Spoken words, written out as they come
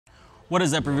What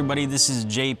is up, everybody? This is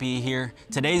JP here.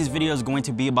 Today's video is going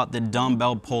to be about the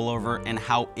dumbbell pullover and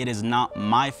how it is not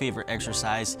my favorite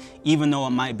exercise, even though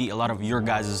it might be a lot of your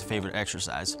guys' favorite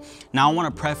exercise. Now, I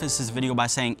want to preface this video by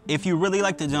saying if you really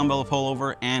like the dumbbell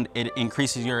pullover and it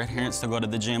increases your adherence to go to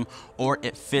the gym, or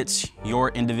it fits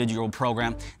your individual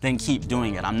program, then keep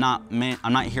doing it. I'm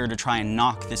not here to try and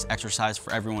knock this exercise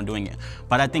for everyone doing it,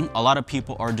 but I think a lot of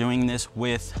people are doing this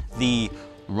with the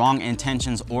wrong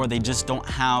intentions, or they just don't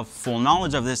have full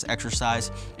knowledge of this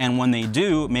exercise, and when they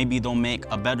do, maybe they'll make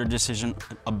a better decision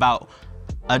about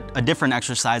a different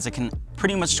exercise that can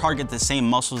pretty much target the same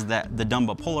muscles that the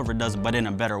dumbbell pullover does, but in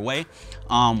a better way,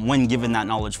 when given that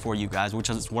knowledge for you guys, which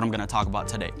is what I'm going to talk about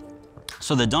today.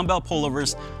 So the dumbbell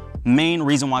pullovers, main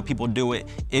reason why people do it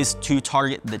is to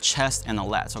target the chest and the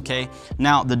lats, okay?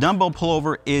 Now, the dumbbell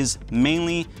pullover is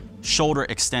mainly shoulder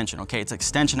extension, okay? It's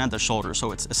extension at the shoulder.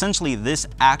 So it's essentially this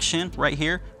action right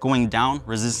here, going down,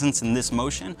 resistance in this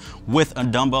motion with a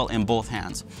dumbbell in both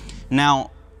hands.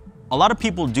 Now, a lot of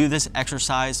people do this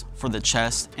exercise for the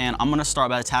chest, and I'm gonna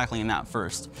start by tackling that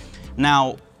first.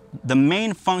 Now, the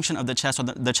main function of the chest, or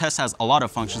the chest has a lot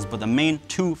of functions, but the main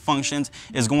two functions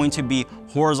is going to be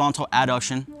horizontal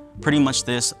adduction, pretty much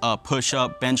this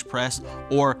push-up, bench press,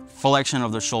 or flexion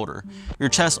of the shoulder. Your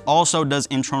chest also does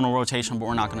internal rotation, but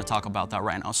we're not going to talk about that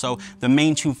right now. So the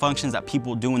main two functions that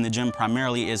people do in the gym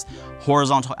primarily is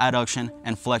horizontal adduction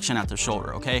and flexion at the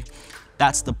shoulder, okay?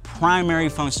 That's the primary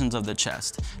functions of the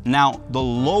chest. Now, the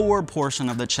lower portion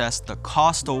of the chest, the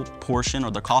costal portion,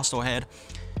 or the costal head,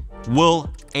 will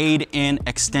aid in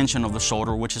extension of the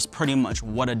shoulder, which is pretty much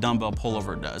what a dumbbell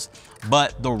pullover does.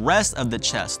 But the rest of the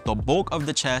chest, the bulk of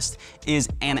the chest, is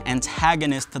an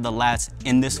antagonist to the lats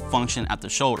in this function at the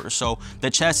shoulder. So the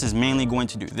chest is mainly going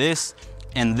to do this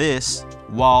and this,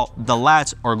 while the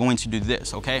lats are going to do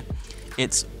this, okay?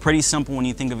 It's pretty simple when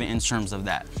you think of it in terms of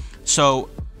that. So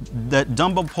the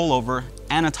dumbbell pullover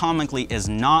anatomically is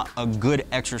not a good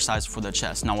exercise for the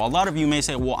chest. Now, a lot of you may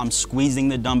say, well, I'm squeezing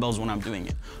the dumbbells when I'm doing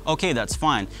it. Okay, that's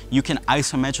fine. You can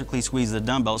isometrically squeeze the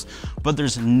dumbbells, but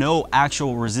there's no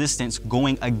actual resistance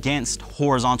going against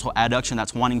horizontal adduction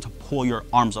that's wanting to pull your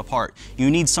arms apart. You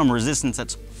need some resistance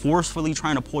that's forcefully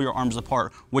trying to pull your arms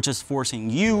apart, which is forcing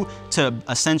you to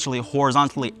essentially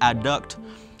horizontally adduct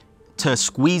to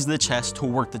squeeze the chest, to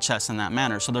work the chest in that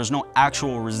manner. So there's no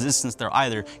actual resistance there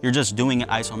either. You're just doing it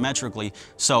isometrically.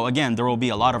 So again, there will be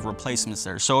a lot of replacements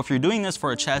there. So if you're doing this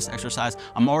for a chest exercise,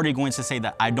 I'm already going to say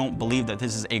that I don't believe that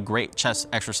this is a great chest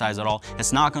exercise at all.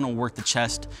 It's not going to work the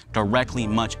chest directly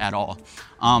much at all.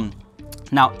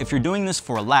 Now, if you're doing this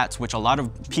for lats, which a lot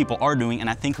of people are doing, and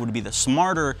I think would be the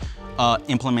smarter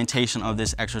implementation of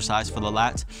this exercise for the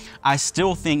lats, I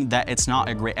still think that it's not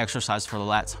a great exercise for the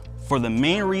lats. For the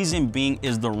main reason being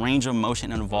is the range of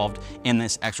motion involved in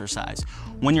this exercise.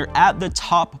 When you're at the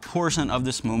top portion of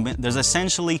this movement, there's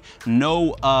essentially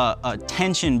no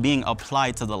tension being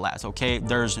applied to the lats, okay?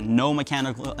 There's no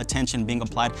mechanical tension being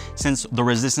applied since the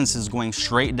resistance is going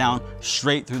straight down,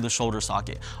 straight through the shoulder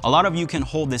socket. A lot of you can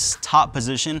hold this top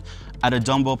position at a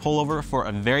dumbbell pullover for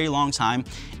a very long time,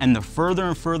 and the further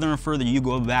and further and further you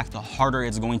go back, the harder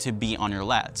it's going to be on your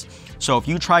lats. So if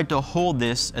you tried to hold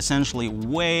this essentially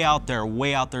way out there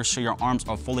so your arms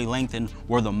are fully lengthened,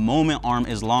 where the moment arm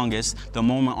is longest, the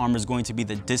moment arm is going to be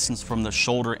the distance from the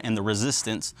shoulder and the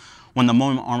resistance. When the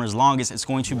moment arm is longest, it's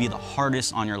going to be the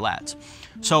hardest on your lats.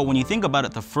 So when you think about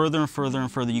it, the further and further and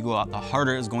further you go out, the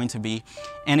harder it's going to be.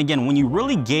 And again, when you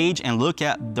really gauge and look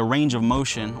at the range of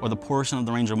motion, or the portion of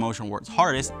the range of motion where it's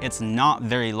hardest, it's not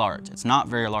very large. It's not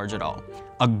very large at all.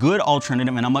 A good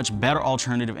alternative, and a much better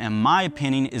alternative in my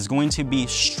opinion, is going to be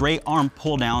straight arm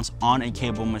pull downs on a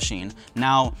cable machine.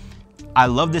 Now, I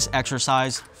love this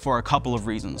exercise for a couple of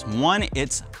reasons. One,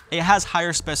 it has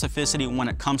higher specificity when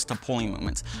it comes to pulling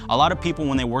movements. A lot of people,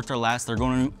 when they work their lats,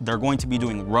 they're going to be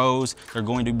doing rows, they're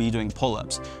going to be doing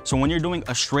pull-ups. So when you're doing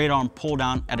a straight arm pull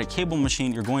down at a cable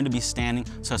machine, you're going to be standing,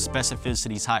 so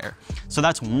specificity is higher. So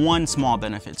that's one small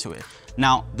benefit to it.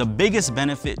 Now, the biggest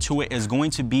benefit to it is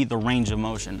going to be the range of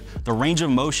motion. The range of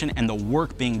motion and the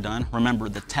work being done, remember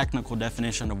the technical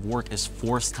definition of work is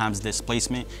force times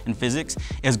displacement in physics,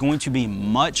 is going to be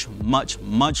much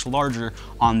larger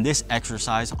on this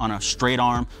exercise, on a straight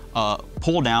arm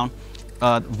pull down,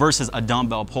 versus a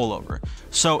dumbbell pullover.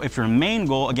 So if your main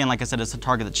goal, again, like I said, is to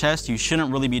target the chest, you shouldn't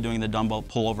really be doing the dumbbell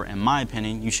pullover in my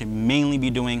opinion. You should mainly be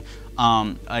doing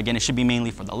Again, it should be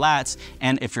mainly for the lats.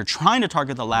 And if you're trying to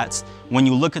target the lats, when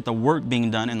you look at the work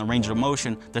being done and the range of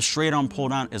motion, the straight arm pull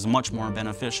down is much more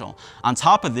beneficial. On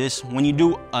top of this, when you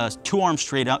do a 2-arm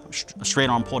straight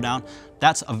arm pull down,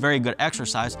 that's a very good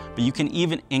exercise, but you can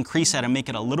even increase that and make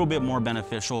it a little bit more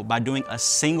beneficial by doing a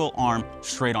single arm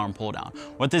straight arm pull down.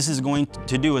 What this is going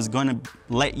to do is going to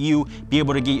let you be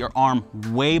able to get your arm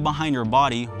way behind your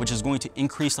body, which is going to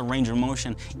increase the range of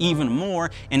motion even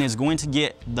more, and is going to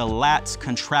get the lats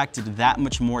contracted that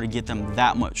much more to get them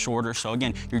that much shorter. So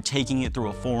again, you're taking it through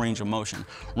a full range of motion.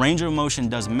 Range of motion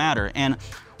does matter, and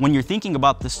when you're thinking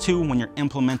about this too, when you're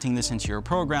implementing this into your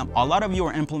program, a lot of you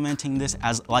are implementing this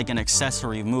as like an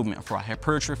accessory movement for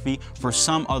hypertrophy, for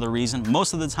some other reason.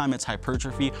 Most of the time it's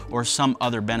hypertrophy or some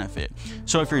other benefit.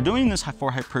 So if you're doing this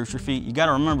for hypertrophy, you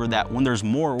gotta remember that when there's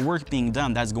more work being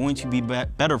done, that's going to be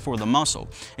better for the muscle.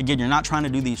 Again, you're not trying to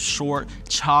do these short,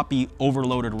 choppy,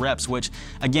 overloaded reps, which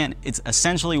again, it's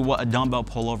essentially what a dumbbell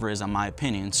pullover is in my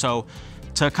opinion. So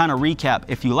to kind of recap,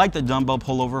 if you like the dumbbell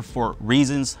pullover for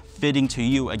reasons fitting to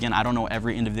you, again, I don't know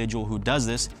every individual who does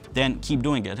this, then keep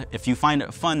doing it. If you find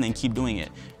it fun, then keep doing it.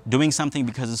 Doing something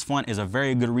because it's fun is a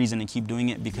very good reason to keep doing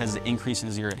it because it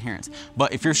increases your adherence.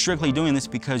 But if you're strictly doing this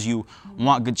because you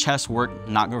want good chest work,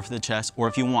 not go for the chest, or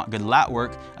if you want good lat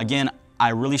work, again, I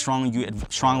really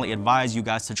strongly advise you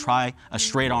guys to try a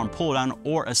straight arm pull down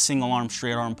or a single arm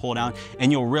straight arm pull down,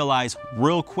 and you'll realize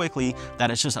real quickly that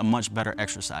it's just a much better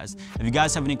exercise. If you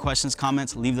guys have any questions,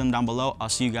 comments, leave them down below. I'll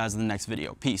see you guys in the next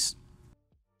video. Peace.